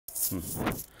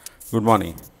Good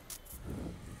morning.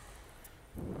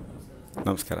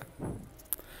 Namaskara.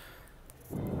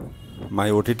 My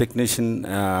OT technician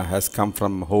has come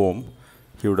from home.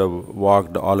 He would have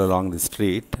walked all along the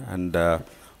street, and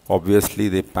obviously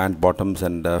the pant bottoms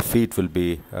and feet will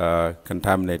be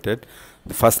contaminated.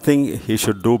 The first thing he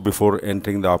should do before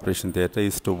entering the operation theatre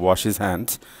is to wash his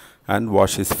hands and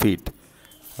wash his feet.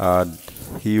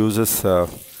 He uses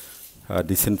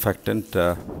disinfectant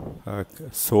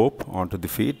soap onto the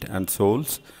feet and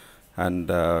soles, and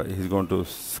he's going to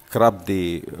scrub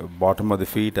the bottom of the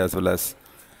feet as well as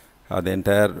the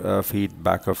entire feet,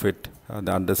 back of it,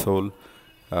 the undersole,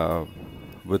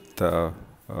 with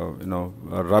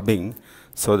rubbing,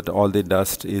 so that all the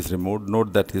dust is removed.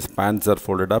 Note that his pants are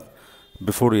folded up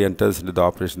before he enters into the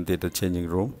operation theatre changing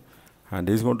room, and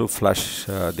he's going to flush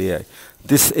the eye.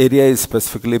 This area is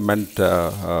specifically meant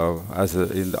as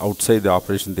in the outside the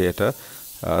operation theatre,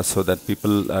 so that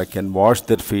people can wash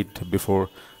their feet before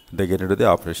they get into the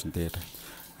operation theatre.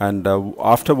 And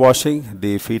after washing,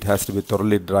 the feet has to be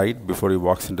thoroughly dried before he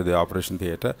walks into the operation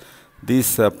theatre.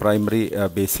 This primary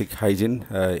basic hygiene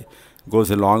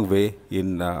goes a long way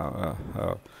in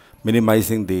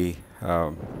minimizing the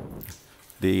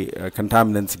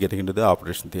contaminants getting into the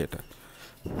operation theatre.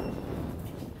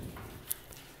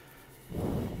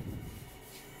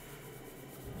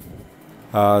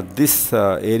 This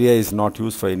area is not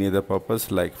used for any other purpose,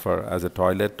 like for as a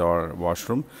toilet or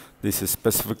washroom. This is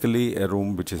specifically a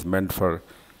room which is meant for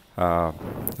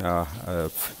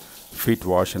feet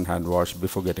wash and hand wash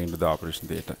before getting into the operation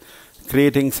theatre.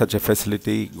 Creating such a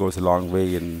facility goes a long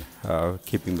way in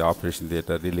keeping the operation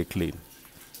theatre really clean.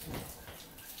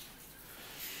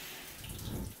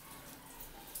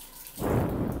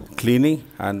 Cleaning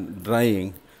and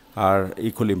drying are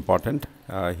equally important.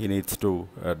 He needs to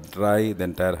dry the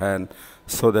entire hand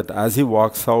so that as he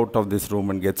walks out of this room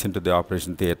and gets into the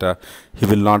operation theatre, he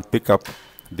will not pick up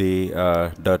the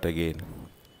dirt again.